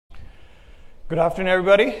Good afternoon,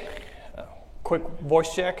 everybody. Quick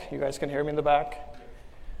voice check. You guys can hear me in the back?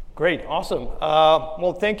 Great, awesome.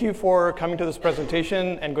 Well, thank you for coming to this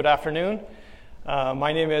presentation, and good afternoon.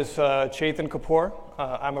 My name is Chetan Kapoor.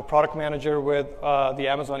 I'm a product manager with the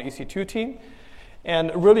Amazon EC2 team,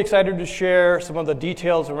 and really excited to share some of the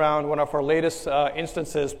details around one of our latest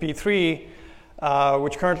instances, P3,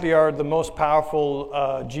 which currently are the most powerful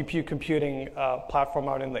GPU computing platform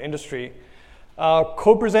out in the industry.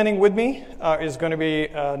 Co-presenting with me is going to be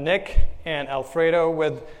Nick and Alfredo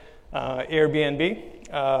with Airbnb.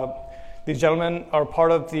 These gentlemen are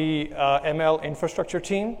part of the ML infrastructure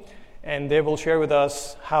team, and they will share with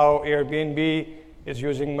us how Airbnb is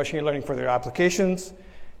using machine learning for their applications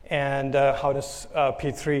and how does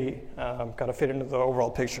P3 kind of fit into the overall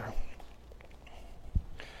picture.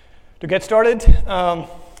 To get started,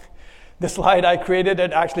 this slide I created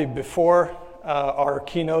it actually before our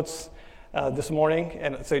keynotes this morning,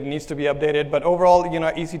 and so it needs to be updated. But overall,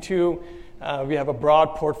 at EC2, we have a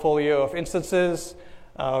broad portfolio of instances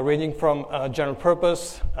ranging from general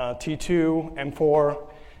purpose, T2, M4,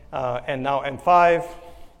 and now M5.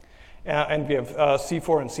 And we have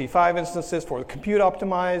C4 and C5 instances for compute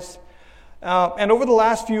optimized. And over the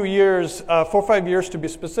last few years, 4 or 5 years to be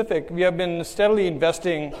specific, we have been steadily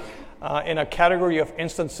investing in a category of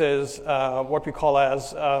instances, what we call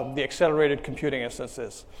as the accelerated computing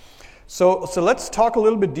instances. So let's talk a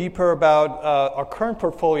little bit deeper about our current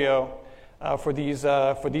portfolio for these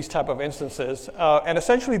type of instances. And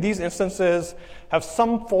essentially, these instances have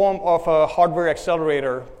some form of a hardware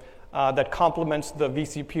accelerator that complements the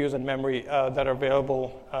vCPUs and memory that are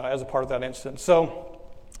available as a part of that instance. So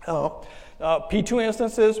P2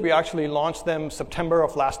 instances, we actually launched them September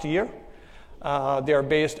of last year. They are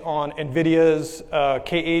based on NVIDIA's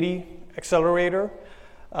K80 accelerator.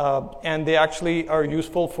 And they actually are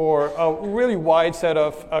useful for a really wide set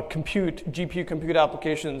of GPU compute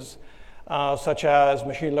applications, such as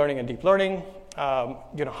machine learning and deep learning,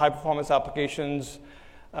 high performance applications,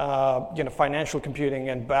 financial computing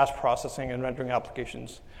and batch processing and rendering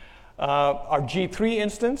applications. Our G3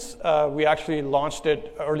 instance, we actually launched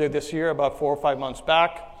it earlier this year, about 4 or 5 months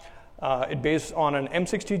back. It's based on an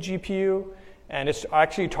M60 GPU, and it's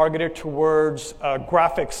actually targeted towards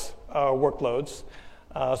graphics workloads.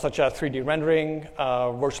 Such as 3D rendering,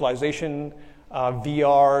 virtualization,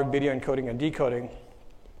 VR, video encoding and decoding.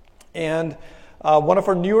 And one of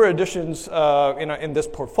our newer additions in this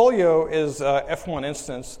portfolio is F1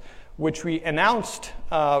 instance, which we announced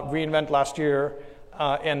reInvent last year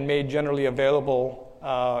and made generally available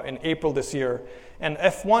in April this year. And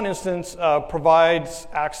F1 instance provides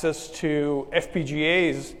access to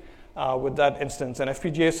FPGAs with that instance. And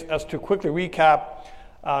FPGAs, as to quickly recap,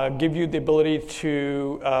 give you the ability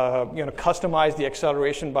to customize the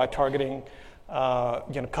acceleration by targeting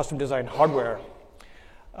custom designed hardware.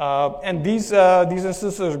 And these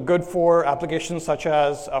instances are good for applications such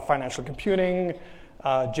as financial computing,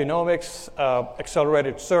 genomics,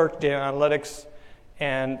 accelerated search, data analytics,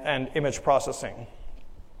 and image processing.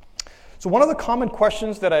 So one of the common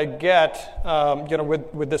questions that I get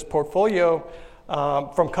with this portfolio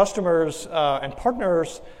from customers and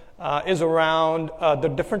partners is around the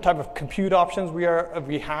different type of compute options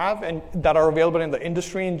we have and that are available in the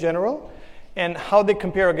industry in general, and how they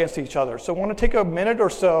compare against each other. So I want to take a minute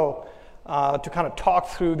or so to kind of talk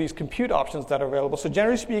through these compute options that are available. So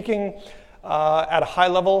generally speaking, at a high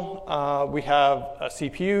level, we have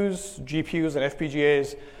CPUs, GPUs, and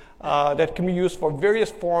FPGAs that can be used for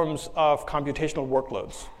various forms of computational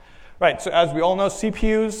workloads. Right. So as we all know,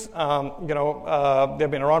 CPUs,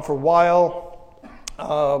 they've been around for a while.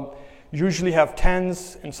 Usually have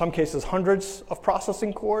tens, in some cases hundreds of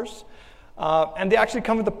processing cores, and they actually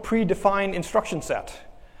come with a predefined instruction set.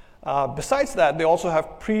 Besides that, they also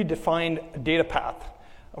have predefined data path.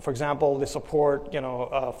 For example, they support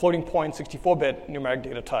floating point 64-bit numeric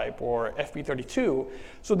data type or FP32.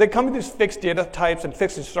 So they come with these fixed data types and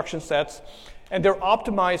fixed instruction sets, and they're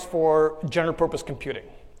optimized for general purpose computing.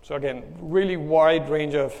 So again, really wide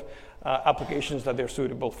range of applications that they're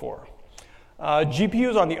suitable for.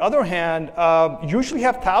 GPUs, on the other hand, usually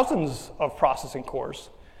have thousands of processing cores.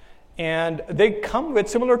 And they come with,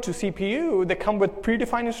 similar to CPU, they come with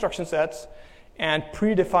predefined instruction sets and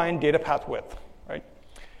predefined data path width. Right?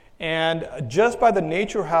 And just by the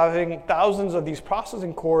nature of having thousands of these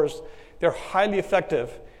processing cores, they're highly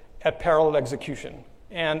effective at parallel execution.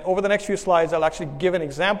 And over the next few slides, I'll actually give an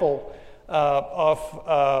example of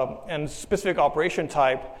a specific operation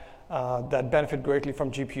type that benefit greatly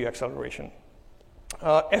from GPU acceleration.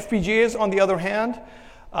 FPGAs, on the other hand,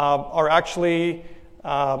 are actually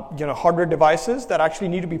hardware devices that actually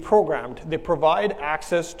need to be programmed. They provide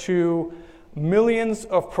access to millions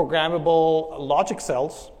of programmable logic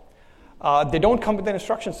cells. They don't come with an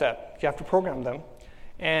instruction set. You have to program them.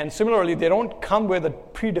 And similarly, they don't come with a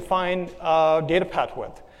predefined data path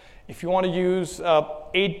width. If you want to use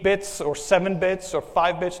 8 bits or 7 bits or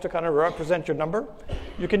 5 bits to kind of represent your number,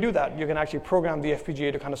 you can do that. You can actually program the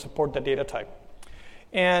FPGA to kind of support the data type.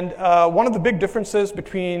 And one of the big differences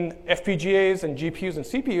between FPGAs and GPUs and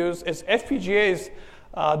CPUs is FPGAs,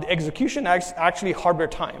 the execution is actually hardware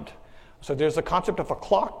timed. So there's a concept of a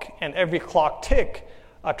clock, and every clock tick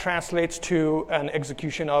translates to an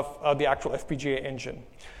execution of the actual FPGA engine.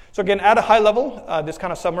 So again, at a high level, this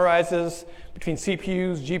kind of summarizes between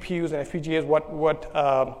CPUs, GPUs, and FPGAs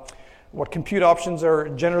what compute options are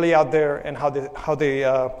generally out there and how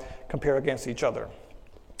they compare against each other.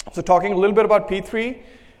 So talking a little bit about P3.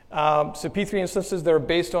 So P3 instances, they're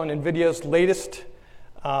based on NVIDIA's latest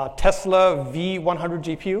Tesla V100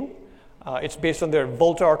 GPU. It's based on their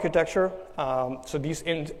Volta architecture. So these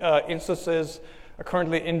instances are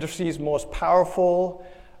currently industry's most powerful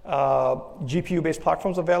GPU-based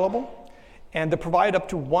platforms available. And they provide up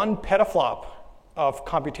to 1 petaflop of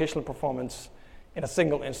computational performance in a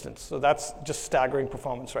single instance. So that's just staggering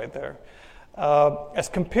performance right there. As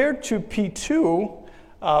compared to P2,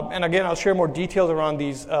 and again, I'll share more details around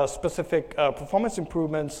these specific performance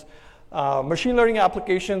improvements. Machine learning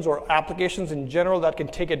applications or applications in general that can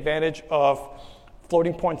take advantage of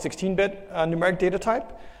floating point 16-bit numeric data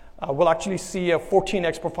type will actually see a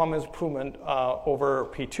 14x performance improvement over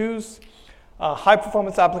P2s. High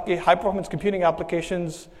performance computing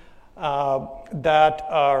applications that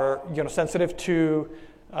are sensitive to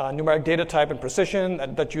numeric data type and precision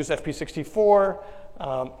that use FP64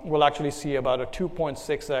 will actually see about a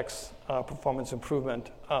 2.6x performance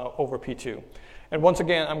improvement over P2. And once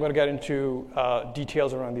again, I'm going to get into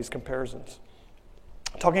details around these comparisons.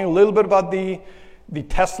 Talking a little bit about the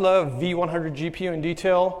Tesla V100 GPU in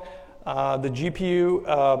detail. The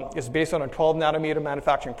GPU is based on a 12 nanometer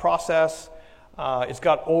manufacturing process. It's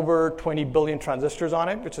got over 20 billion transistors on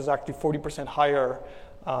it, which is actually 40% higher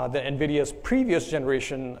than NVIDIA's previous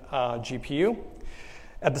generation GPU.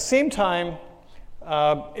 At the same time,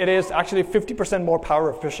 it is actually 50% more power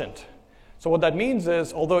efficient. So what that means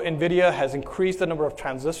is, although NVIDIA has increased the number of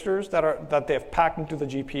transistors that they've packed into the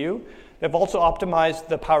GPU, they've also optimized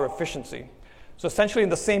the power efficiency. So essentially in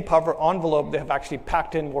the same power envelope, they have actually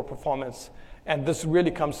packed in more performance. And this really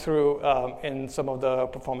comes through in some of the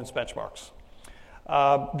performance benchmarks.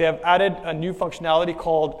 They have added a new functionality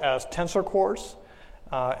called as tensor cores.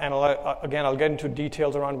 And I'll get into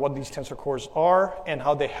details around what these tensor cores are and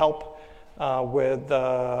how they help with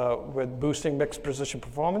boosting mixed precision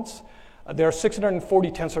performance. There are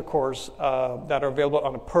 640 tensor cores that are available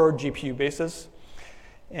on a per GPU basis.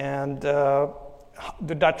 And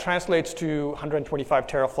that translates to 125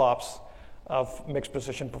 teraflops of mixed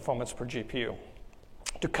precision performance per GPU.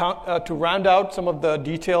 To round out some of the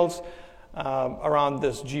details around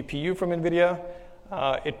this GPU from NVIDIA,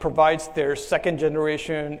 it provides their second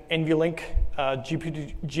generation NVLink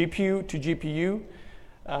GPU to GPU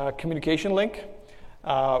communication link,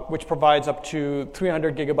 which provides up to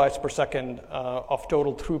 300 gigabytes per second of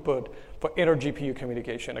total throughput for inter-GPU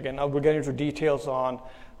communication. Again, I will get into details on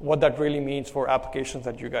what that really means for applications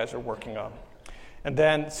that you guys are working on. And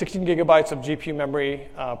then 16 gigabytes of GPU memory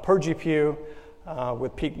per GPU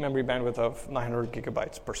with peak memory bandwidth of 900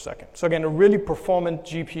 gigabytes per second. So again, a really performant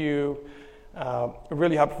GPU, a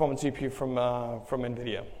really high performance GPU from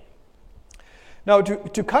NVIDIA. Now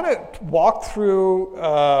to kind of walk through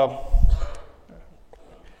how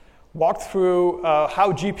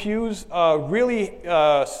GPUs really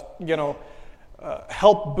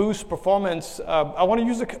help boost performance. I want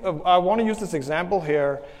to use this example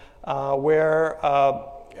here, where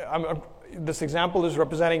this example is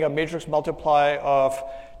representing a matrix multiply of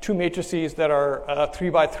two matrices that are 3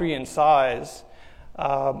 by 3 in size,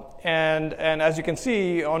 and as you can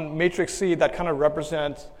see on matrix C, that kind of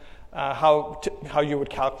represents how you would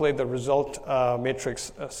calculate the result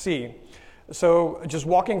matrix C. So just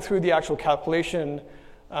walking through the actual calculation,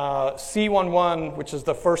 C11, which is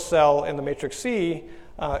the first cell in the matrix C,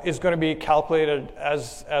 is going to be calculated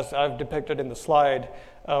as I've depicted in the slide,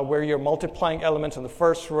 where you're multiplying elements in the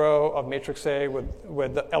first row of matrix A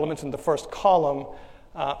with the elements in the first column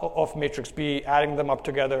of matrix B, adding them up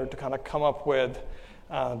together to kind of come up with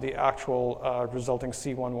the actual resulting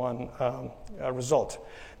C11 result.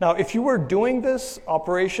 Now, if you were doing this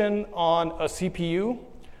operation on a CPU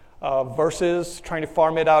versus trying to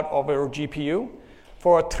farm it out over a GPU,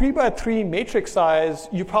 for a 3 by 3 matrix size,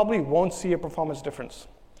 you probably won't see a performance difference.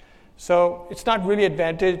 So it's not really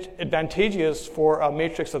advantageous for a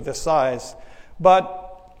matrix of this size.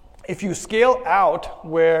 But If you scale out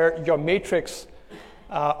where your matrix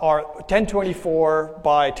are 1024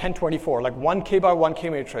 by 1024, like 1K by 1K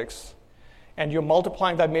matrix, and you're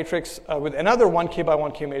multiplying that matrix with another 1K by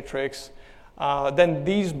 1K matrix, then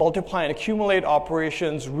these multiply and accumulate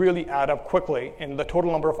operations really add up quickly in the total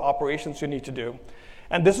number of operations you need to do.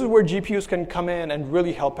 And this is where GPUs can come in and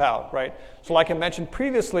really help out, right? So like I mentioned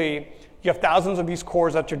previously, you have thousands of these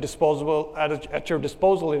cores at your disposal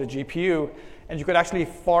in a GPU, and you could actually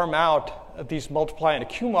farm out these multiply and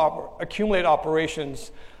accumulate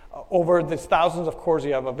operations over these thousands of cores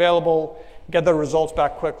you have available, get the results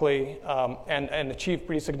back quickly, and achieve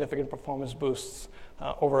pretty significant performance boosts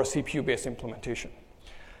over a CPU-based implementation.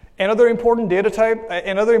 Another important data type,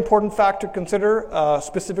 another important fact to consider,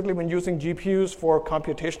 specifically when using GPUs for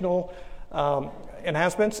computational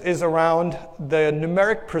enhancements, is around the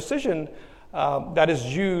numeric precision that is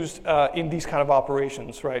used in these kind of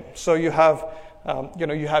operations, right? So you have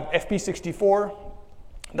FP64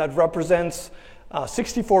 that represents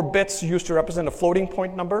 64 bits used to represent a floating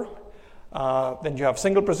point number. Then you have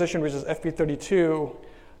single precision, which is FP32,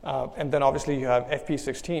 and then obviously you have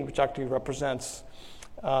FP16, which actually represents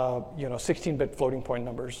 16-bit floating point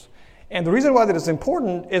numbers. And the reason why that is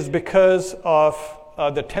important is because of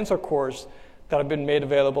the tensor cores that have been made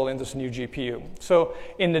available in this new GPU. So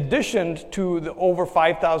in addition to the over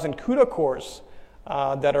 5,000 CUDA cores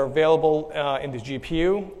that are available in this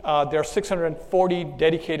GPU, there are 640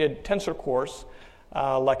 dedicated tensor cores,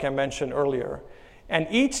 like I mentioned earlier. And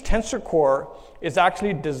each tensor core is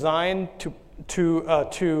actually designed to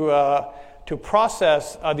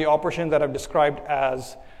process the operation that I've described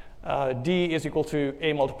as D is equal to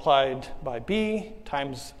A multiplied by B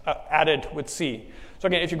times added with C. So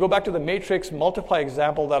again, if you go back to the matrix multiply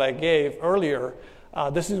example that I gave earlier,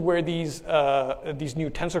 this is where these new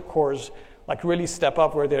tensor cores like really step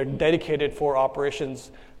up, where they're dedicated for operations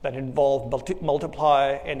that involve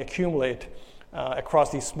multiply and accumulate across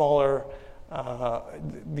these smaller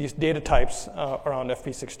these data types around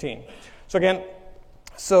FP16. So again,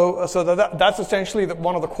 that's essentially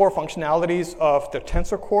one of the core functionalities of the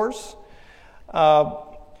tensor cores.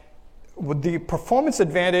 With the performance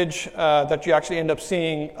advantage that you actually end up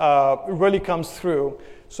seeing really comes through.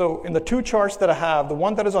 So in the two charts that I have, the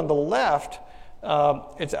one that is on the left,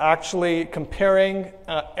 it's actually comparing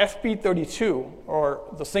FP32, or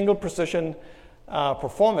the single precision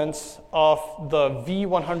performance of the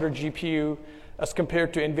V100 GPU as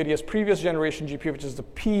compared to NVIDIA's previous generation GPU, which is the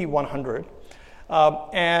P100.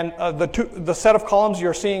 And the set of columns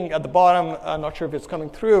you're seeing at the bottom, I'm not sure if it's coming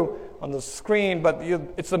through on the screen, but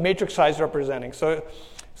it's the matrix size representing. So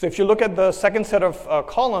if you look at the second set of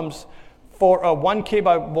columns, for a 1K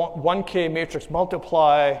by 1K matrix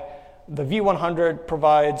multiply, the V100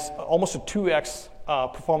 provides almost a 2x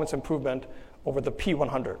performance improvement over the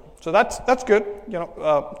P100. So that's good.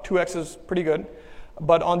 2x is pretty good.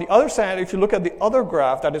 But on the other side, if you look at the other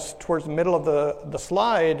graph that is towards the middle of the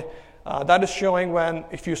slide, that is showing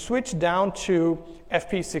if you switch down to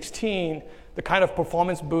FP16, the kind of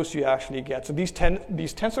performance boost you actually get. So these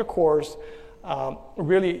tensor cores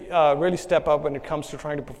really step up when it comes to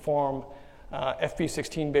trying to perform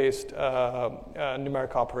FP16-based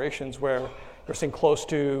numeric operations, where you're seeing close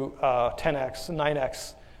to 10x,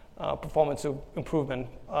 9x performance improvement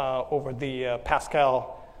over the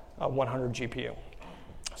Pascal 100 GPU.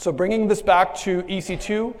 So bringing this back to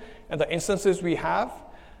EC2 and the instances we have,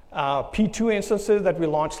 P2 instances that we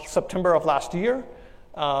launched September of last year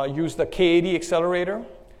use the K80 accelerator,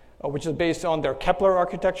 which is based on their Kepler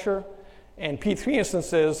architecture. And P3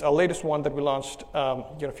 instances, our latest one that we launched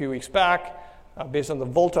a few weeks back, based on the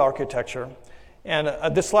Volta architecture.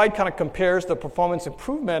 And this slide kind of compares the performance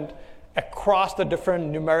improvement across the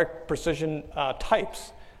different numeric precision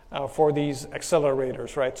types for these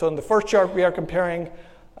accelerators, right? So in the first chart, we are comparing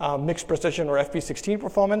mixed precision or FP16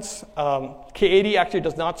 performance. K80 actually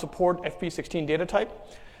does not support FP16 data type.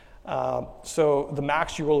 So the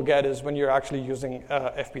max you will get is when you're actually using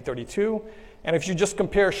FP32. And if you just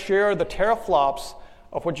share the teraflops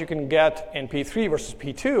of what you can get in P3 versus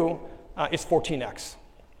P2, it's 14x.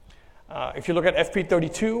 If you look at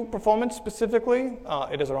FP32 performance specifically,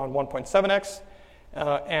 it is around 1.7x.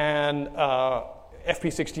 And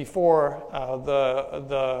FP64,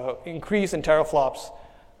 the increase in teraflops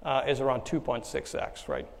is around 2.6x,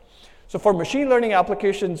 right? So for machine learning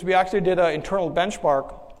applications, we actually did an internal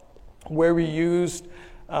benchmark where we used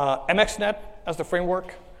MXNet as the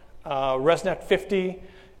framework, ResNet 50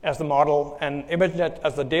 as the model, and ImageNet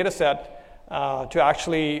as the data set to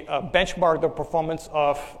actually benchmark the performance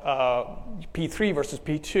of P3 versus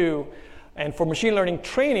P2. And for machine learning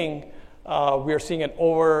training, we are seeing an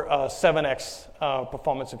over 7x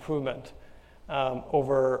performance improvement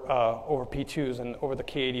over P2s and over the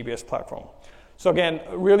K80-based platform. So again,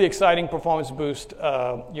 really exciting performance boost,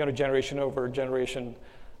 generation over generation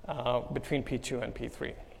between P2 and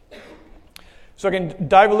P3. So again,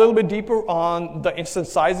 dive a little bit deeper on the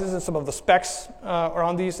instance sizes and some of the specs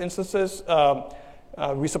around these instances.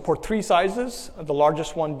 We support 3 sizes, the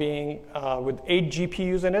largest one being with 8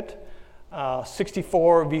 GPUs in it,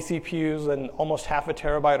 64 vCPUs, and almost half a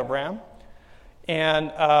terabyte of RAM.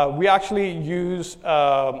 And we actually use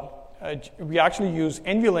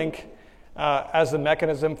NVLink as a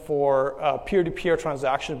mechanism for peer-to-peer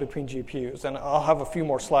transaction between GPUs. And I'll have a few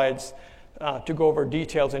more slides to go over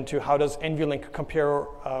details into how does NVLink compare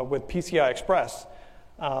with PCI Express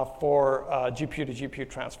for GPU to GPU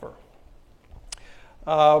transfer.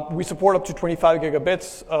 We support up to 25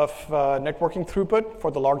 gigabits of networking throughput for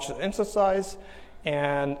the largest instance size.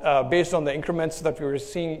 And based on the increments that we were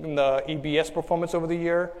seeing in the EBS performance over the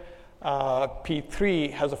year,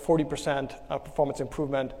 P3 has a 40% performance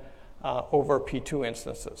improvement over P2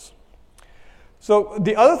 instances. So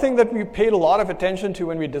the other thing that we paid a lot of attention to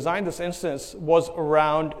when we designed this instance was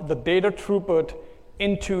around the data throughput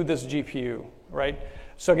into this GPU, right?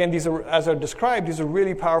 So again, these are, as I described, these are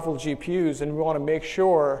really powerful GPUs, and we want to make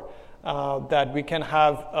sure that we can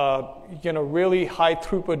have really high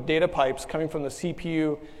throughput data pipes coming from the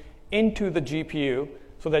CPU into the GPU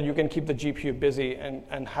so that you can keep the GPU busy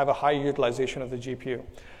and have a high utilization of the GPU.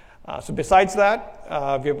 So besides that,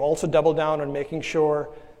 we have also doubled down on making sure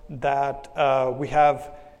that we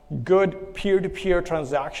have good peer-to-peer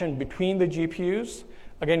transaction between the GPUs,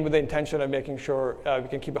 again with the intention of making sure we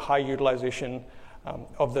can keep a high utilization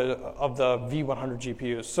of the V100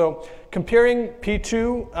 GPUs. So comparing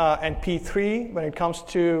P2 and P3 when it comes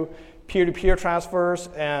to peer-to-peer transfers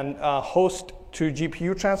and host to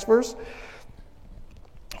GPU transfers,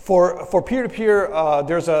 for peer-to-peer,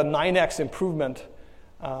 there's a 9x improvement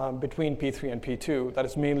between P3 and P2 that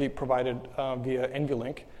is mainly provided via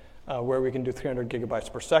NVLink, where we can do 300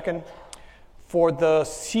 gigabytes per second. For the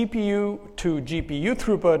CPU to GPU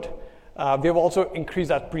throughput, we have also increased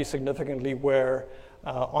that pretty significantly, where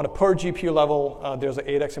on a per GPU level, there's an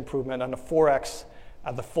 8x improvement and a 4x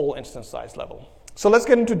at the full instance size level. So let's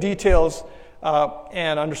get into details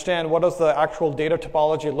and understand what does the actual data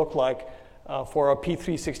topology look like for a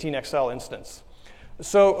P316XL instance.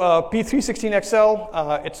 So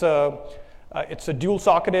P316XL, it's a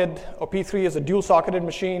dual-socketed, or P3 is a dual-socketed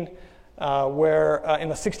machine where in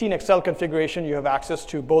the 16XL configuration, you have access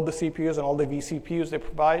to both the CPUs and all the vCPUs they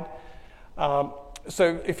provide.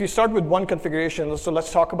 So if you start with one configuration, so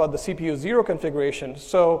let's talk about the CPU 0 configuration.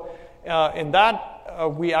 So in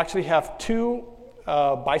that, we actually have 2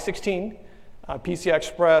 by 16 PCI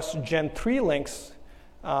Express Gen 3 links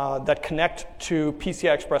that connect to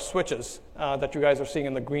PCI Express switches that you guys are seeing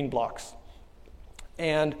in the green blocks.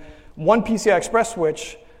 And one PCI Express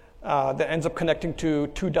switch that ends up connecting to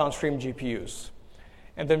 2 downstream GPUs.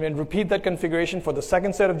 And then we repeat that configuration for the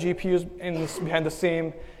second set of GPUs behind the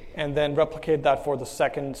same, and then replicate that for the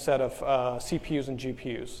second set of CPUs and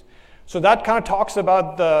GPUs. So that kind of talks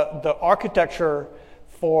about the architecture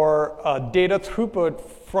for data throughput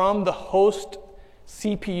from the host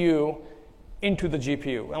CPU into the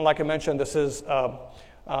GPU. And like I mentioned, this is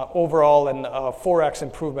overall an 4x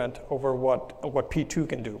improvement over what P2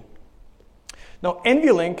 can do. Now,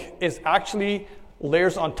 NVLink is actually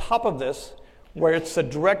layers on top of this, where it's a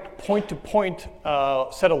direct point-to-point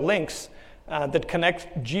set of links that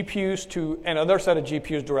connect GPUs to another set of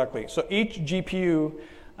GPUs directly. So each GPU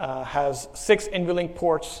has 6 NVLink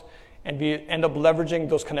ports, and we end up leveraging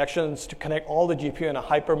those connections to connect all the GPU in a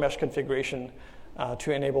hyper-mesh configuration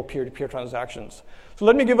to enable peer-to-peer transactions. So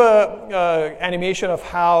let me give an animation of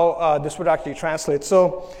how this would actually translate.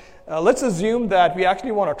 So let's assume that we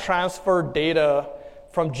actually want to transfer data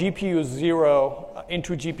from GPU 0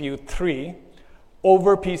 into GPU 3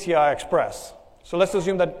 over PCI Express. So let's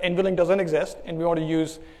assume that NVLink doesn't exist, and we want to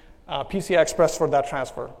use PCI Express for that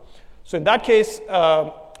transfer. So in that case,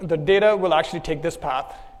 the data will actually take this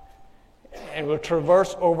path, and will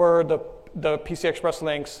traverse over the PCI Express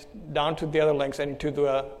links down to the other links and into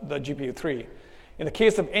the GPU 3. In the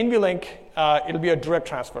case of NVLink, it'll be a direct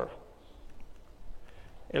transfer.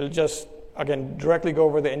 It'll just, again, directly go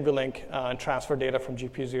over the NVLink and transfer data from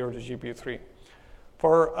GPU 0 to GPU 3.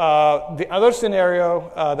 For the other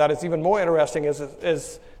scenario that is even more interesting is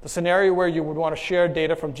the scenario where you would want to share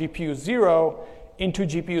data from GPU 0 into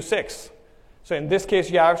GPU 6. So in this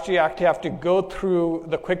case, you actually have to go through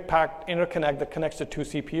the quick packed interconnect that connects to 2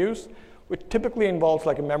 CPUs, which typically involves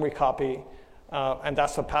like a memory copy, and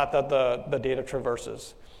that's the path that the data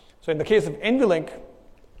traverses. So in the case of NVLink,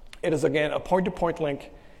 it is again a point-to-point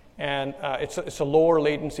link, and it's a lower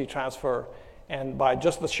latency transfer. And by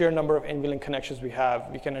just the sheer number of NVLink connections we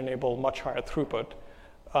have, we can enable much higher throughput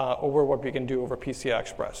over what we can do over PCI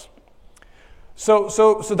Express. So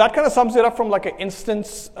that kind of sums it up from like an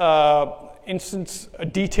instance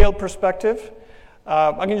detailed perspective.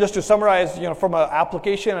 Again, just to summarize, from an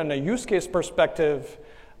application and a use case perspective,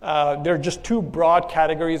 there are just two broad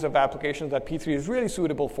categories of applications that P3 is really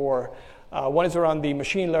suitable for. One is around the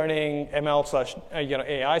machine learning,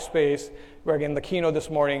 ML/AI space, where again, the keynote this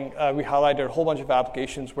morning, we highlighted a whole bunch of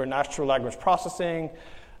applications where natural language processing,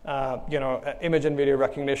 image and video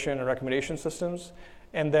recognition and recommendation systems.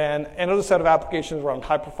 And then another set of applications around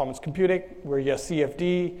high-performance computing, where you have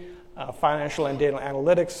CFD, financial and data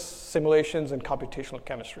analytics, simulations, and computational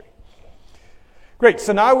chemistry. Great,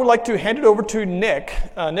 so now I would like to hand it over to Nick.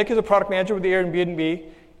 Nick is a product manager with Airbnb,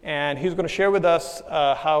 and he's going to share with us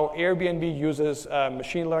how Airbnb uses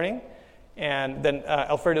machine learning. And then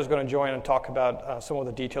Alfredo is going to join and talk about some of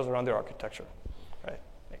the details around their architecture. Right,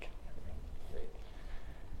 Nick.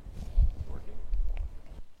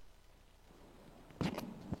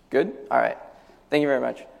 Good? All right. Thank you very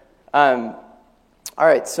much. All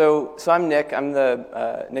right, so I'm Nick. I'm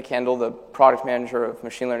the Nick Handel, the product manager of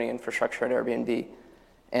machine learning infrastructure at Airbnb.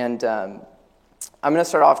 And I'm going to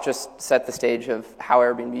start off, just set the stage of how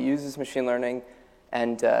Airbnb uses machine learning,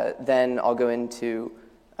 and then I'll go into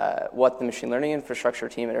what the machine learning infrastructure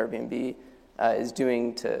team at Airbnb is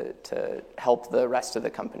doing to help the rest of the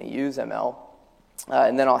company use ML.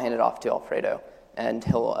 And then I'll hand it off to Alfredo, and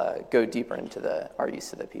he'll go deeper into our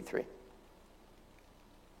use of the P3.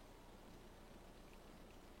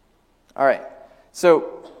 All right,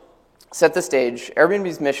 so set the stage.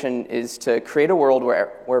 Airbnb's mission is to create a world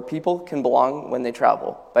where people can belong when they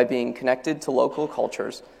travel by being connected to local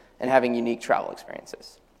cultures and having unique travel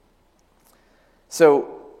experiences.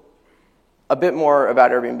 So a bit more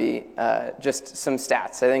about Airbnb, just some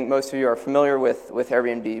stats. I think most of you are familiar with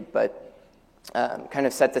Airbnb, but kind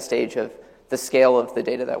of set the stage of the scale of the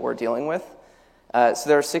data that we're dealing with. So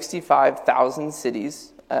there are 65,000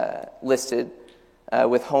 cities listed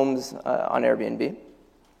with homes on Airbnb,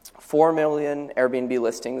 4 million Airbnb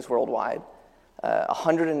listings worldwide,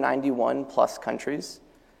 191 plus countries,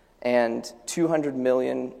 and 200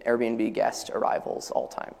 million Airbnb guest arrivals all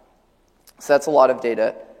time. So that's a lot of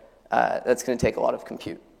data. That's going to take a lot of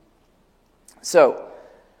compute. So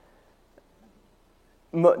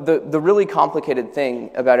the really complicated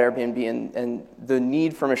thing about Airbnb and the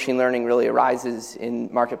need for machine learning really arises in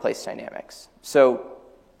marketplace dynamics. So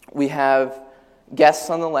we have guests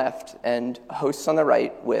on the left and hosts on the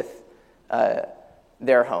right with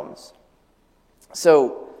their homes.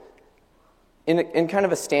 So in kind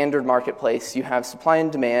of a standard marketplace, you have supply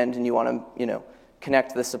and demand, and you want to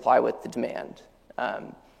connect the supply with the demand.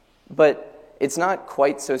 But it's not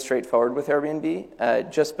quite so straightforward with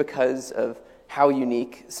Airbnb, just because of how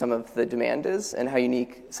unique some of the demand is and how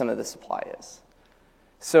unique some of the supply is.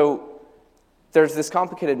 So there's this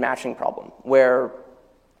complicated matching problem where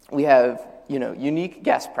we have unique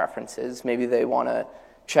guest preferences. Maybe they want to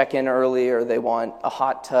check in early, or they want a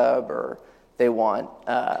hot tub, or they want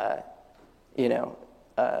a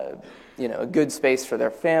good space for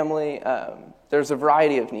their family. There's a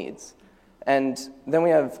variety of needs. And then we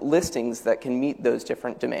have listings that can meet those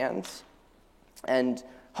different demands, and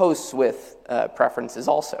hosts with preferences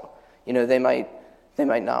also. They might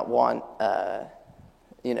not want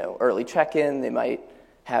early check-in. They might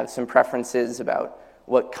have some preferences about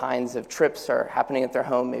what kinds of trips are happening at their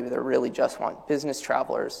home. Maybe they really just want business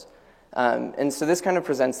travelers. And so this kind of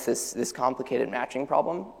presents this complicated matching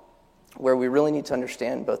problem where we really need to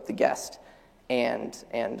understand both the guest and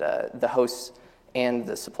the hosts and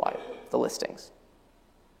the supply, the listings.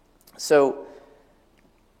 So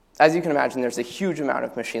as you can imagine, there's a huge amount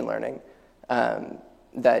of machine learning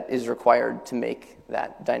that is required to make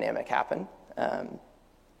that dynamic happen.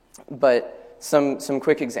 But some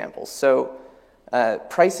quick examples. So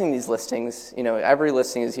pricing these listings, every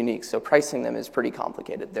listing is unique, so pricing them is pretty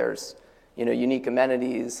complicated. There's, unique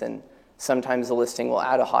amenities, and sometimes the listing will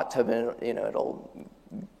add a hot tub, and it'll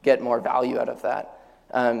get more value out of that.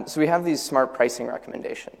 So we have these smart pricing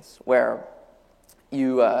recommendations where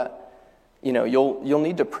you'll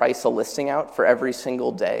need to price a listing out for every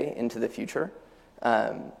single day into the future,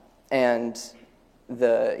 and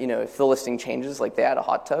if the listing changes, like they add a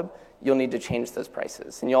hot tub, you'll need to change those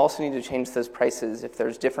prices. And you'll also need to change those prices if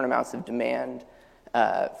there's different amounts of demand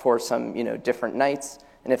for some, different nights.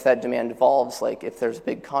 And if that demand evolves, like if there's a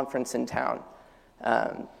big conference in town.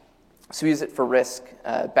 So we use it for risk,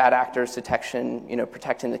 bad actors detection,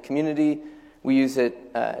 protecting the community, We use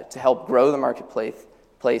it to help grow the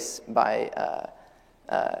marketplace by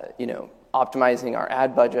optimizing our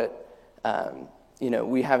ad budget.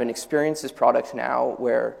 We have an experiences product now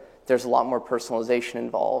where there's a lot more personalization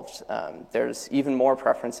involved. There's even more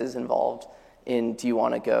preferences involved in, do you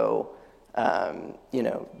want to go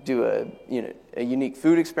do a unique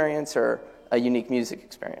food experience or a unique music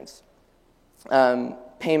experience.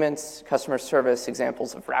 Payments, customer service,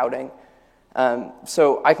 examples of routing.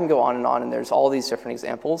 So I can go on, and there's all these different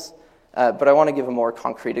examples, but I want to give a more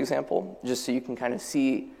concrete example, just so you can kind of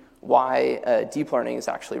see why deep learning is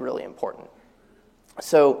actually really important.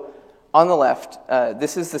 So on the left,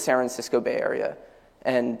 this is the San Francisco Bay Area,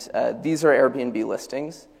 and these are Airbnb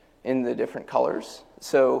listings in the different colors.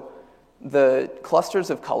 So the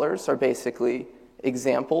clusters of colors are basically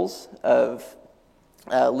examples of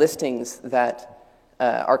listings that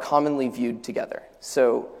are commonly viewed together.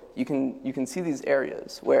 So you can see these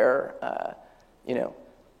areas where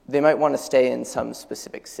they might want to stay in some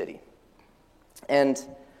specific city, and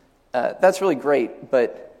that's really great.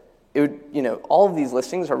 But all of these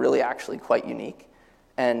listings are really actually quite unique,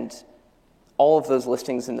 and all of those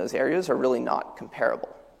listings in those areas are really not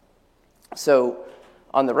comparable. So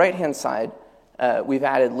on the right-hand side, we've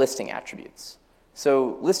added listing attributes.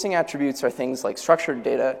 So listing attributes are things like structured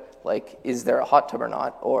data, like is there a hot tub or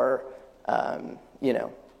not, or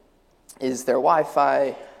is there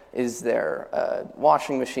Wi-Fi, is there a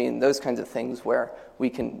washing machine, those kinds of things where we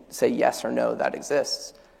can say yes or no, that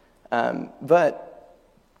exists. But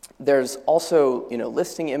there's also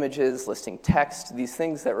listing images, listing text, these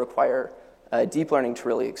things that require deep learning to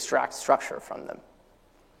really extract structure from them.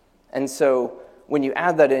 And so when you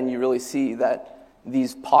add that in, you really see that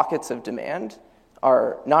these pockets of demand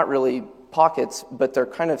are not really pockets, but they're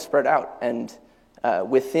kind of spread out. And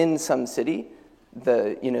within some city,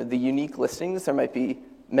 the unique listings, there might be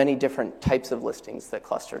many different types of listings that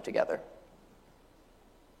cluster together.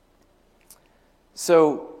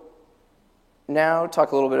 So now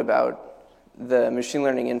talk a little bit about the machine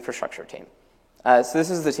learning infrastructure team. So this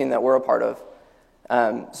is the team that we're a part of.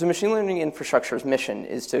 So machine learning infrastructure's mission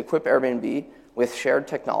is to equip Airbnb with shared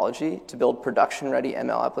technology to build production-ready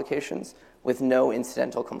ML applications with no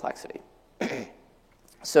incidental complexity.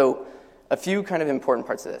 So a few kind of important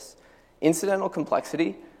parts of this. Incidental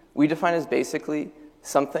complexity, we define as basically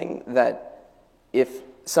something that if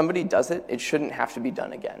somebody does it, it shouldn't have to be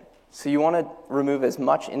done again. So you want to remove as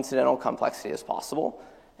much incidental complexity as possible,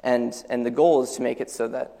 and the goal is to make it so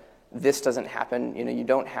that this doesn't happen. You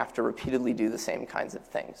don't have to repeatedly do the same kinds of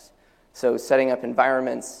things. So setting up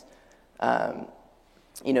environments,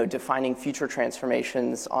 defining feature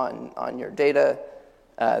transformations on your data,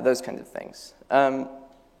 those kinds of things.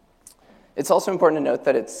 It's also important to note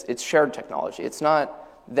that it's shared technology. It's not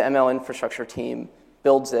the ML infrastructure team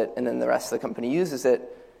builds it and then the rest of the company uses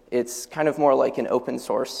it. It's kind of more like an open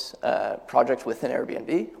source project within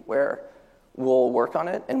Airbnb where we'll work on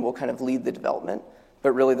it and we'll kind of lead the development,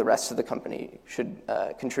 but really the rest of the company should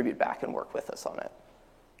contribute back and work with us on it.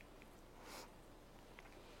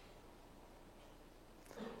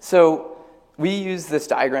 So we use this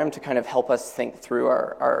diagram to kind of help us think through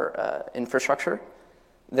our infrastructure.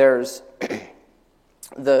 There's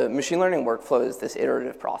the machine learning workflow is this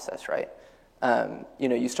iterative process, right?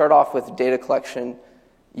 You start off with data collection,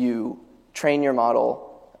 you train your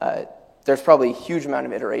model. There's probably a huge amount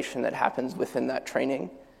of iteration that happens within that training.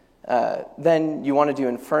 Then you want to do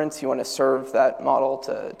inference. You want to serve that model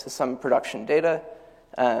to some production data.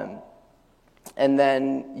 And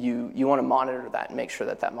then you want to monitor that and make sure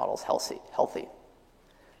that that model's healthy.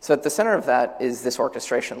 So at the center of that is this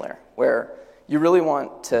orchestration layer, where you really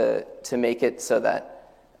want to make it so that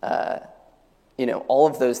all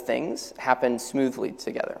of those things happen smoothly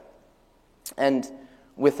together. And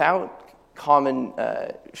without common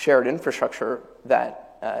shared infrastructure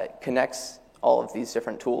that connects all of these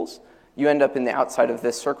different tools, you end up in the outside of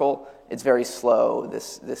this circle. It's very slow.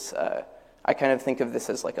 I kind of think of this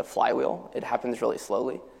as like a flywheel. It happens really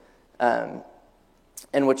slowly. And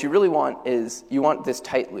what you really want is you want this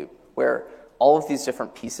tight loop where all of these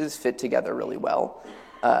different pieces fit together really well,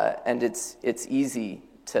 and it's easy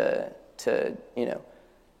to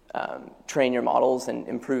train your models and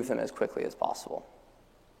improve them as quickly as possible.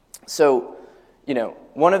 So,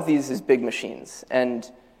 one of these is big machines, and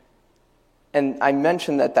I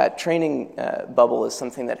mentioned that training bubble is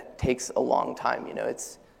something that takes a long time.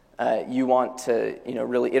 You want to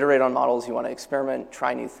really iterate on models. You want to experiment,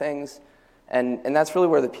 try new things, and that's really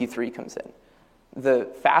where the P3 comes in.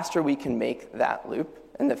 The faster we can make that loop,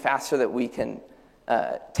 and the faster that we can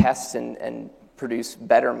test and produce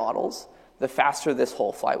better models, the faster this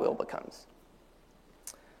whole flywheel becomes.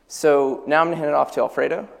 So now I'm going to hand it off to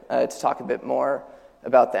Alfredo to talk a bit more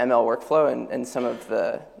about the ML workflow and some of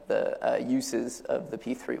the uses of the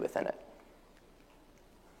P3 within it.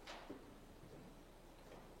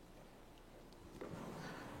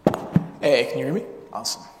 Hey, can you hear me?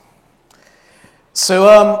 Awesome.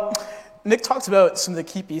 So Nick talked about some of the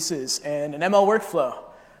key pieces in an ML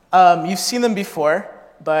workflow. You've seen them before,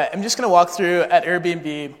 but I'm just going to walk through at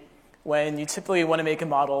Airbnb when you typically want to make a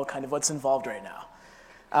model, kind of what's involved right now.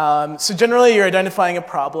 So generally, you're identifying a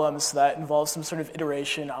problem so that involves some sort of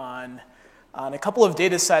iteration on a couple of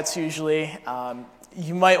data sets usually.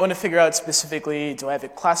 You might want to figure out specifically, do I have a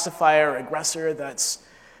classifier or aggressor that's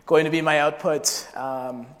going to be my output?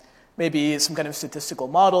 Maybe some kind of statistical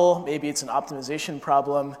model. Maybe it's an optimization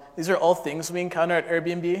problem. These are all things we encounter at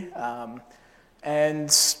Airbnb.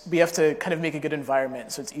 And we have to kind of make a good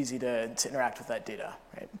environment so it's easy to interact with that data,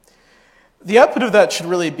 right? The output of that should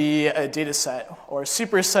really be a data set or a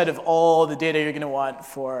superset of all the data you're going to want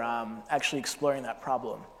for actually exploring that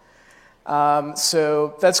problem.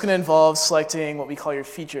 So that's going to involve selecting what we call your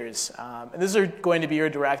features. And these are going to be your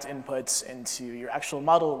direct inputs into your actual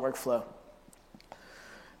model workflow.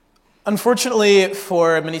 Unfortunately,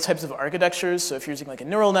 for many types of architectures, so if you're using like a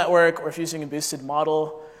neural network or if you're using a boosted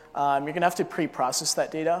model, you're going to have to pre-process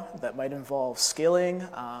that data. That might involve scaling.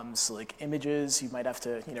 So like images, you might have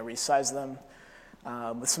to resize them.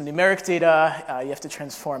 With some numeric data, you have to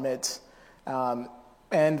transform it.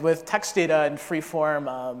 And with text data and freeform,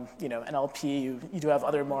 NLP, you do have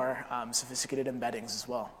other more sophisticated embeddings as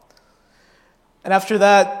well. And after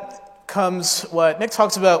that comes what Nick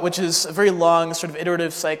talked about, which is a very long sort of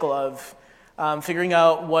iterative cycle of figuring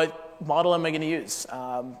out what model am I going to use.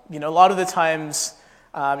 A lot of the times,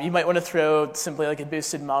 you might want to throw simply like a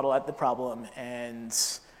boosted model at the problem and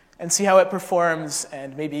see how it performs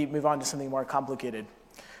and maybe move on to something more complicated.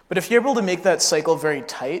 But if you're able to make that cycle very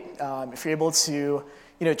tight, if you're able to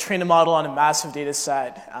train a model on a massive data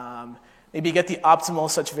set, maybe get the optimal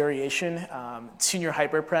such variation, tune your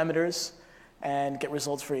hyperparameters, and get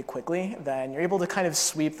results very quickly, then you're able to kind of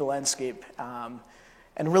sweep the landscape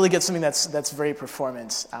and really get something that's very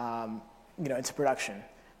performant into production,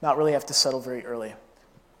 not really have to settle very early.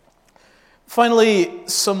 Finally,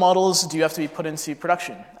 some models do have to be put into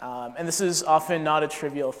production, and this is often not a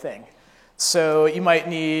trivial thing. So you might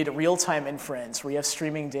need real-time inference where you have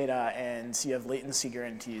streaming data and you have latency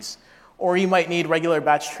guarantees. Or you might need regular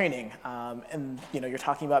batch training, and you're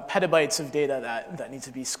talking about petabytes of data that need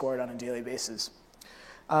to be scored on a daily basis.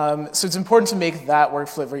 So it's important to make that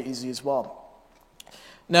workflow very easy as well.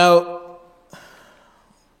 Now,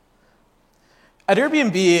 at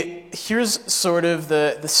Airbnb, here's sort of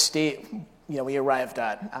the state we arrived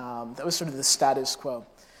at. That was sort of the status quo.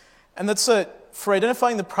 And that's for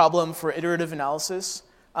identifying the problem for iterative analysis,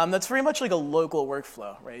 that's very much like a local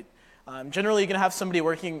workflow, right? Generally, you're going to have somebody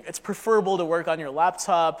working. It's preferable to work on your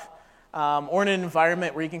laptop or in an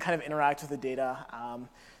environment where you can kind of interact with the data.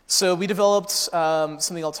 So we developed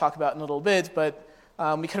something I'll talk about in a little bit, but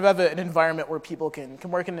we kind of have an environment where people can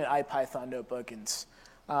work in an IPython notebook and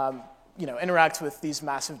interact with these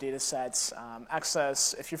massive data sets,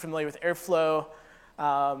 access, if you're familiar with Airflow,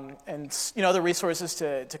 and other resources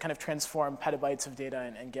to kind of transform petabytes of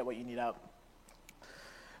data and get what you need out.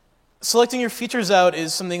 Selecting your features out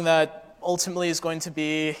is something that ultimately is going to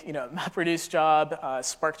be, a MapReduce job,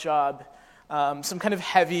 Spark job, some kind of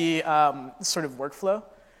heavy sort of workflow.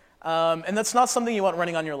 And that's not something you want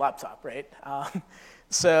running on your laptop, right?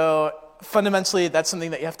 So fundamentally, that's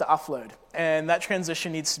something that you have to offload. And that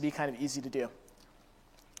transition needs to be kind of easy to do.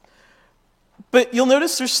 But you'll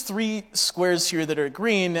notice there's 3 squares here that are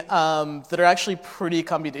green that are actually pretty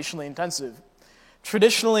computationally intensive.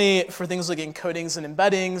 Traditionally, for things like encodings and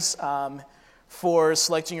embeddings, for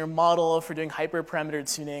selecting your model, for doing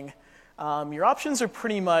hyperparameter tuning, your options are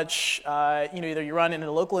pretty much either you run in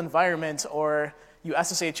a local environment or you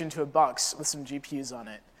SSH into a box with some GPUs on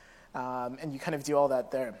it, and you kind of do all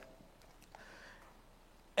that there.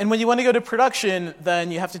 And when you want to go to production, then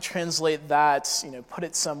you have to translate that, put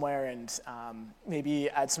it somewhere, and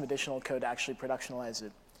maybe add some additional code to actually productionalize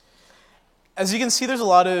it. As you can see, there's a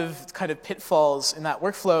lot of kind of pitfalls in that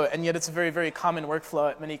workflow, and yet it's a very, very common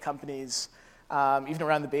workflow at many companies, even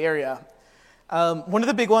around the Bay Area. One of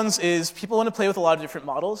the big ones is people want to play with a lot of different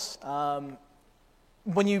models.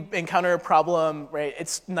 When you encounter a problem, right,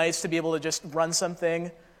 it's nice to be able to just run something,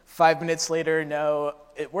 5 minutes later, no,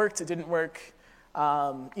 it worked, it didn't work,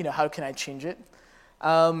 how can I change it?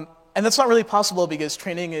 And that's not really possible because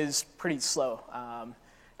training is pretty slow.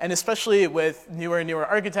 And especially with newer and newer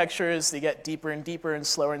architectures, they get deeper and deeper and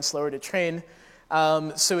slower to train.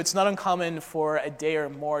 So it's not uncommon for a day or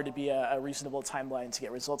more to be a reasonable timeline to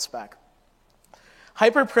get results back.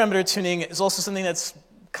 Hyperparameter tuning is also something that's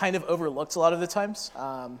kind of overlooked a lot of the times.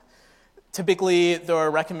 Typically, there are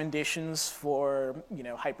recommendations for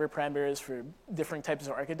hyperparameters for different types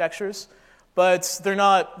of architectures, but they're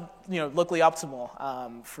not locally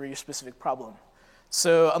optimal for your specific problem.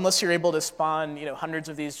 So unless you're able to spawn hundreds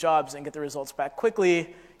of these jobs and get the results back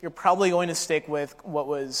quickly, you're probably going to stick with what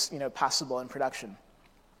was passable in production.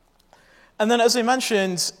 And then, as I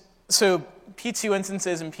mentioned, so P2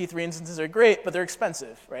 instances and P3 instances are great, but they're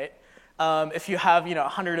expensive, right? If you have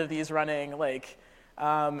 100 of these running,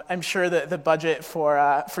 I'm sure that the budget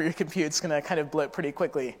for your compute is going to kind of bloat pretty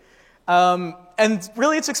quickly. And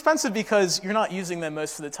really, it's expensive because you're not using them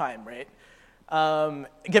most of the time, right?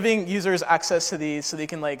 Giving users access to these so they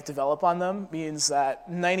can develop on them means that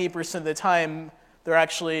 90% of the time they're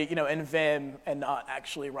actually in Vim and not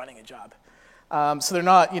actually running a job. So they're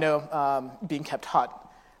not being kept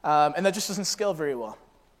hot, and that just doesn't scale very well.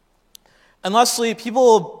 And lastly,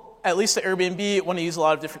 people, at least at Airbnb, want to use a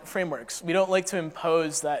lot of different frameworks. We don't like to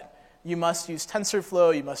impose that you must use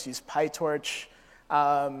TensorFlow, you must use PyTorch.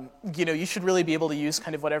 You should really be able to use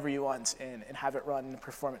kind of whatever you want and have it run in a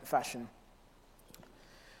performant fashion.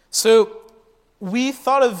 So we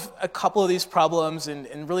thought of a couple of these problems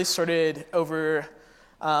and really started over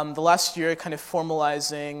the last year kind of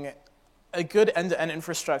formalizing a good end-to-end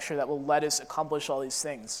infrastructure that will let us accomplish all these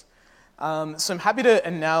things. So I'm happy to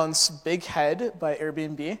announce Big Head by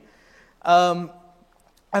Airbnb. And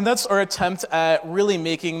that's our attempt at really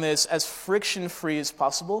making this as friction-free as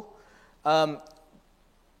possible.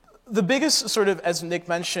 The biggest sort of, as Nick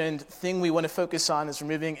mentioned, thing we want to focus on is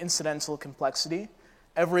removing incidental complexity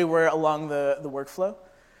everywhere along the workflow.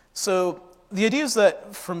 So the idea is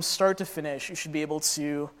that from start to finish, you should be able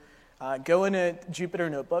to go in a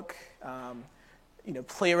Jupyter notebook,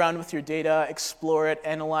 play around with your data, explore it,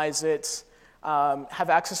 analyze it, have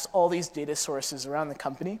access to all these data sources around the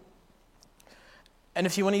company. And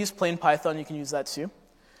if you want to use plain Python, you can use that too.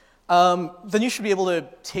 Then you should be able to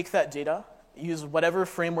take that data, use whatever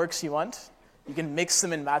frameworks you want. You can mix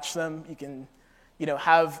them and match them. You can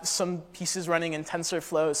have some pieces running in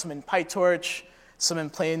TensorFlow, some in PyTorch, some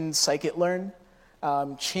in plain scikit-learn,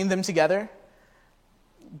 chain them together,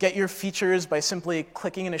 get your features by simply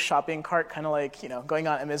clicking in a shopping cart, kind of like going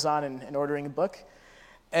on Amazon and ordering a book,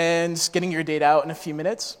 and getting your data out in a few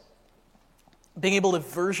minutes. Being able to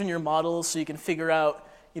version your models so you can figure out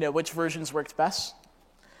which versions worked best.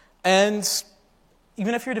 And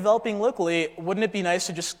even if you're developing locally, wouldn't it be nice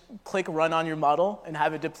to just click run on your model and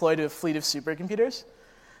have it deploy to a fleet of supercomputers?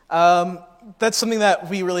 That's something that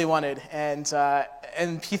we really wanted, and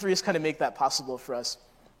P3 has kind of make that possible for us.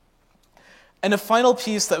 And a final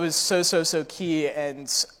piece that was so key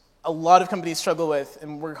and a lot of companies struggle with,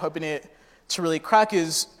 and we're hoping it to really crack,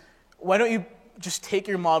 is why don't you just take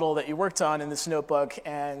your model that you worked on in this notebook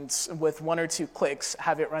and with 1 or 2 clicks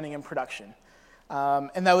have it running in production.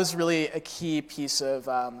 And that was really a key piece of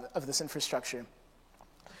this infrastructure.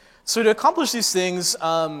 So to accomplish these things,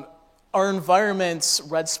 our environment's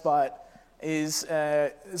RedSpot is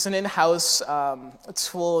an in-house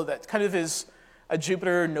tool that kind of is a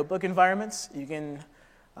Jupyter notebook environment. You can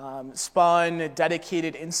spawn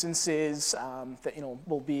dedicated instances that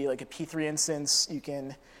will be like a P3 instance. You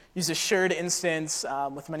can use a shared instance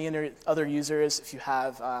with many other users if you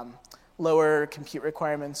have lower compute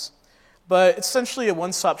requirements. But it's essentially a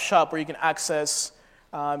one-stop shop where you can access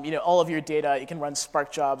all of your data. You can run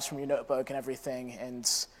Spark jobs from your notebook and everything, and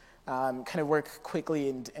kind of work quickly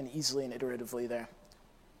and easily and iteratively there.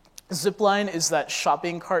 Zipline is that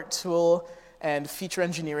shopping cart tool and feature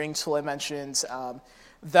engineering tool I mentioned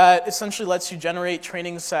that essentially lets you generate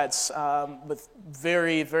training sets with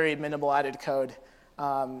very, very minimal added code.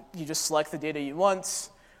 You just select the data you want,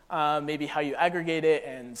 maybe how you aggregate it,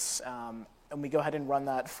 and we go ahead and run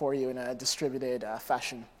that for you in a distributed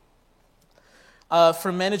fashion.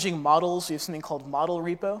 For managing models, we have something called Model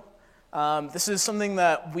Repo. This is something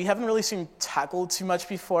that we haven't really seen tackled too much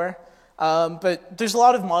before, but there's a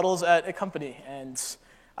lot of models at a company, and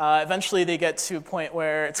eventually they get to a point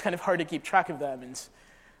where it's kind of hard to keep track of them.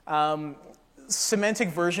 And semantic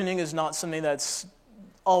versioning is not something that's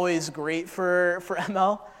always great for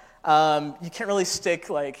ML. You can't really stick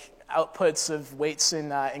outputs of weights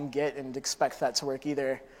in Git and expect that to work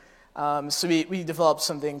either. So we developed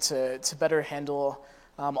something to better handle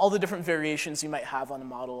all the different variations you might have on a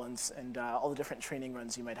model and all the different training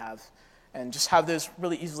runs you might have, and just have those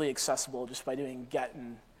really easily accessible just by doing get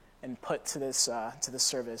and put to this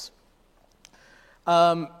service.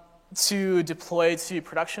 To deploy to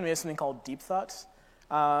production, we have something called Deep Thought.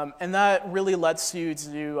 And that really lets you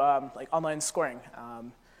do like online scoring.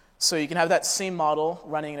 So you can have that same model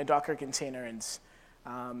running in a Docker container and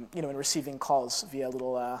and receiving calls via a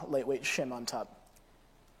little lightweight shim on top.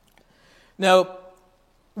 Now,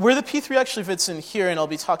 where the P3 actually fits in here, and I'll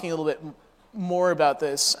be talking a little bit more about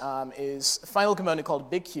this, is a final component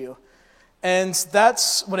called BigQ. And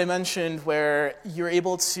that's what I mentioned, where you're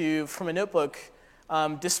able to, from a notebook,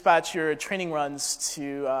 dispatch your training runs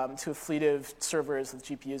to a fleet of servers with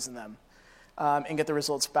GPUs in them and get the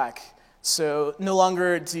results back. So no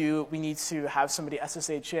longer do we need to have somebody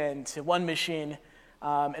SSH in to one machine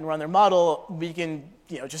and run their model. We can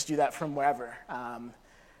just do that from wherever.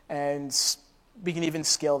 And we can even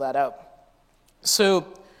scale that out. So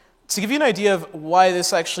to give you an idea of why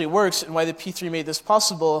this actually works and why the P3 made this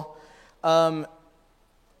possible,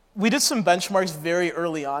 we did some benchmarks very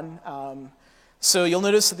early on. So you'll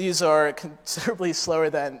notice that these are considerably slower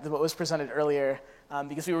than what was presented earlier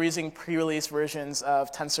because we were using pre-release versions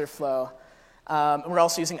of TensorFlow. And we're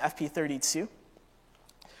also using FP32.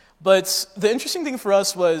 But the interesting thing for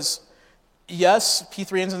us was, yes,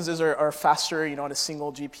 P3 instances are faster on a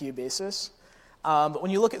single GPU basis. But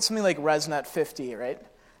when you look at something like ResNet 50, right?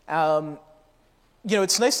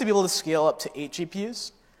 It's nice to be able to scale up to 8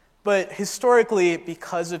 GPUs. But historically,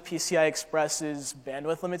 because of PCI Express's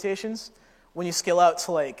bandwidth limitations, when you scale out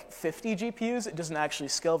to like 50 GPUs, it doesn't actually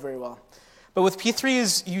scale very well. But with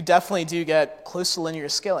P3s, you definitely do get close to linear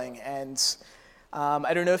scaling. And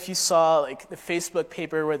I don't know if you saw like the Facebook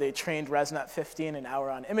paper where they trained ResNet 50 in an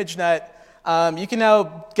hour on ImageNet. You can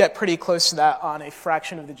now get pretty close to that on a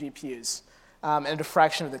fraction of the GPUs and a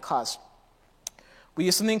fraction of the cost. We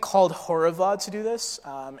use something called Horovod to do this.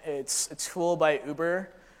 It's a tool by Uber.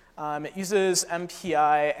 It uses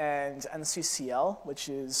MPI and NCCL, which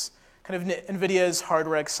is kind of NVIDIA's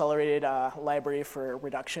hardware accelerated library for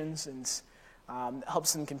reductions, and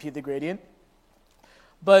helps them compute the gradient.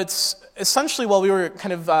 But essentially, while we were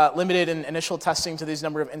kind of limited in initial testing to these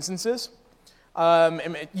number of instances,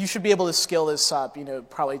 you should be able to scale this up,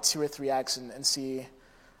 probably 2 or 3x and see,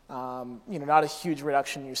 not a huge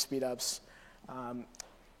reduction in your speedups.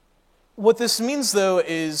 What this means, though,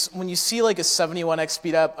 is when you see like a 71x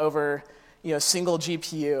speedup over, a single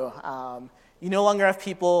GPU, you no longer have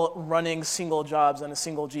people running single jobs on a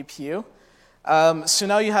single GPU. So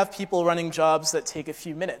now you have people running jobs that take a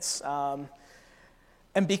few minutes.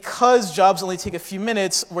 And because jobs only take a few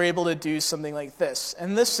minutes, we're able to do something like this.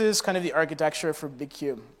 And this is kind of the architecture for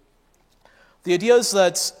BigQ. The idea is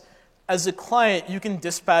that as a client, you can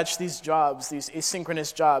dispatch these jobs, these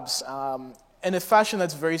asynchronous jobs, in a fashion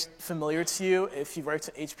that's very familiar to you if you've worked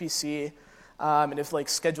at HPC and if like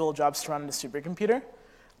scheduled jobs to run on a supercomputer.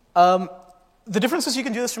 The difference is you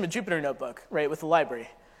can do this from a Jupyter notebook, right, with a library.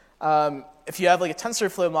 If you have like a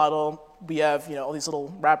TensorFlow model, we have all these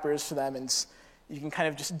little wrappers for them, and you can kind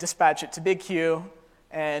of just dispatch it to BigQ,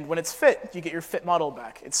 and when it's fit, you get your fit model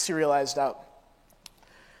back. It's serialized out.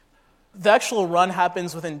 The actual run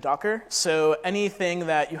happens within Docker, so anything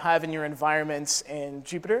that you have in your environment in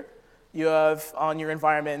Jupyter, you have on your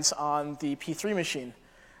environment on the P3 machine.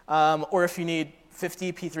 Or if you need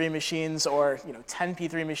 50 P3 machines or 10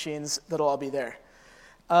 P3 machines, that'll all be there.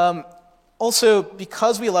 Also,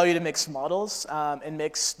 because we allow you to mix models and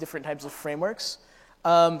mix different types of frameworks,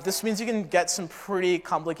 this means you can get some pretty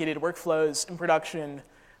complicated workflows in production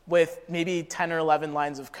with maybe 10 or 11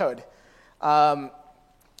 lines of code. And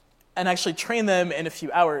actually train them in a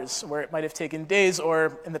few hours, where it might have taken days,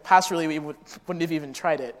 or in the past, really, we wouldn't have even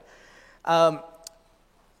tried it.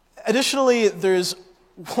 Additionally, there's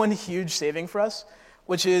one huge saving for us,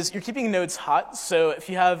 which is you're keeping nodes hot. So if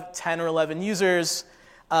you have 10 or 11 users,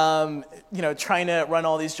 trying to run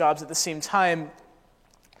all these jobs at the same time,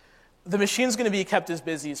 the machine's going to be kept as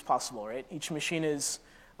busy as possible, right? Each machine is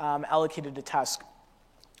allocated a task.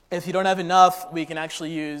 If you don't have enough, we can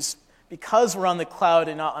actually use, because we're on the cloud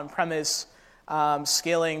and not on-premise,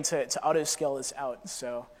 scaling to auto-scale this out.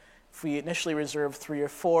 So if we initially reserve 3 or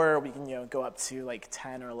 4, we can go up to like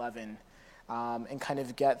 10 or 11 and kind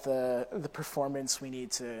of get the performance we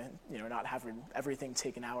need to not have everything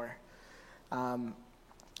take an hour.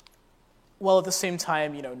 While at the same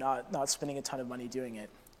time, not spending a ton of money doing it.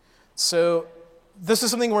 So this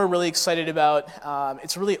is something we're really excited about.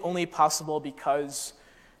 It's really only possible because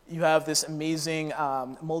you have this amazing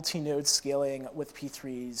multi-node scaling with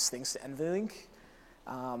P3s thanks to NVLink.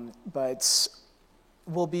 But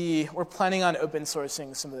we're planning on open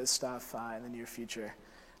sourcing some of this stuff in the near future.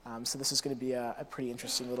 So this is going to be a pretty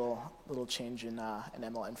interesting little change in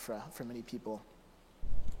ML infra for many people.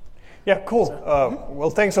 Yeah, cool. Well,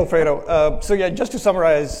 thanks, Alfredo. So yeah, just to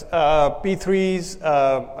summarize, P3's,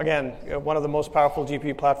 again, one of the most powerful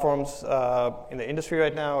GPU platforms in the industry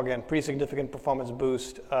right now. Again, pretty significant performance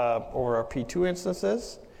boost over our P2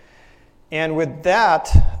 instances. And with that,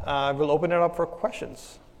 we'll open it up for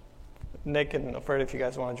questions. Nick and Alfredo, if you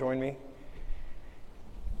guys want to join me.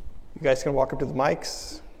 You guys can walk up to the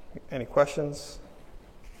mics. Any questions?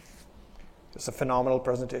 Just a phenomenal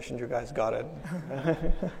presentation. You guys got it.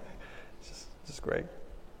 Just great.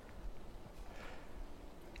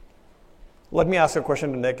 Let me ask a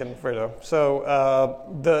question to Nick and Alfredo. So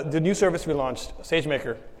the new service we launched,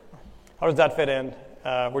 SageMaker, how does that fit in?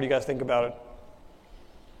 What do you guys think about it?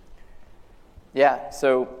 Yeah,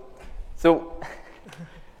 so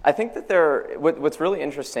I think that what's really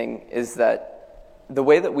interesting is that the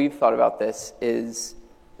way that we've thought about this is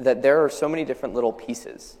that there are so many different little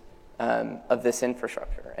pieces of this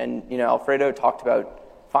infrastructure. And Alfredo talked about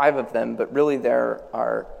 5 of them, but really there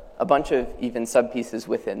are a bunch of even sub-pieces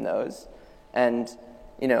within those. And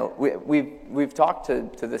we've talked to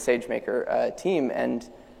the SageMaker team, and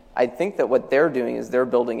I think that what they're doing is they're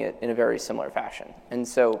building it in a very similar fashion. And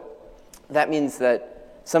so that means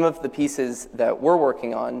that some of the pieces that we're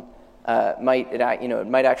working on it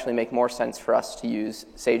might actually make more sense for us to use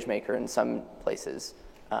SageMaker in some places,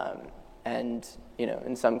 and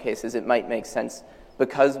in some cases it might make sense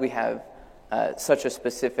because we have such a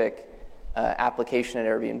specific application at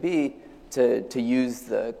Airbnb to use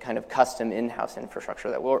the kind of custom in-house infrastructure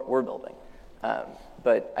that we're building.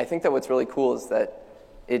 But I think that what's really cool is that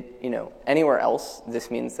anywhere else, this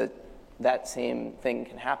means that same thing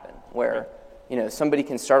can happen, where somebody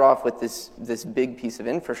can start off with this big piece of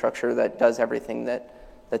infrastructure that does everything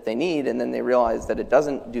that they need, and then they realize that it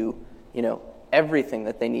doesn't do everything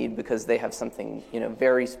that they need because they have something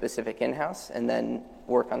very specific in-house, and then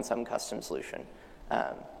work on some custom solution.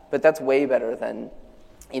 But that's way better than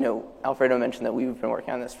Alfredo mentioned that we've been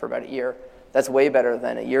working on this for about a year. That's way better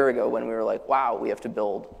than a year ago when we were like, wow, we have to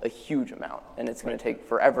build a huge amount, and it's going to take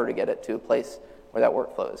forever to get it to a place where that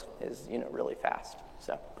workflow is really fast.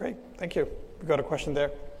 So great, thank you. We got a question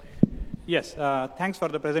there. Yes, thanks for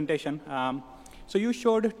the presentation. So you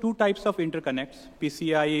showed 2 types of interconnects,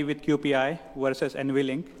 PCIe with QPI versus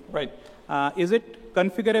NVLink. Right. Is it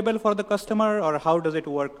configurable for the customer, or how does it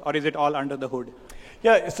work, or is it all under the hood?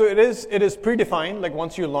 Yeah, so it is predefined. Like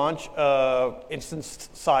once you launch instance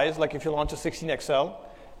size, like if you launch a 16XL,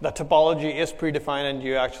 the topology is predefined, and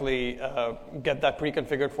you actually get that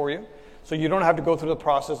pre-configured for you. So you don't have to go through the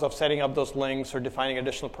process of setting up those links or defining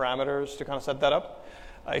additional parameters to kind of set that up.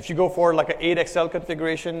 If you go for like an 8XL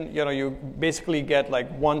configuration, you basically get like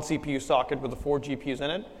 1 CPU socket with the 4 GPUs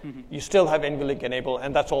in it. Mm-hmm. You still have NVLink enabled,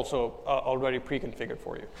 and that's also already pre-configured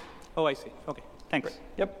for you. Oh, I see. Okay, thanks. Great.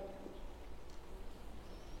 Yep.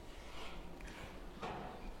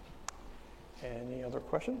 Any other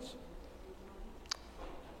questions?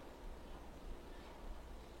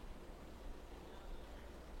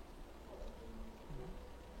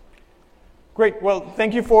 Great. Well,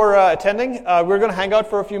 thank you for attending. We're going to hang out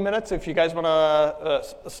for a few minutes. If you guys want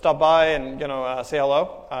to stop by and say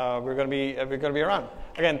hello, we're going to be around.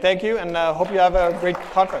 Again, thank you, and hope you have a great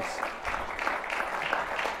conference.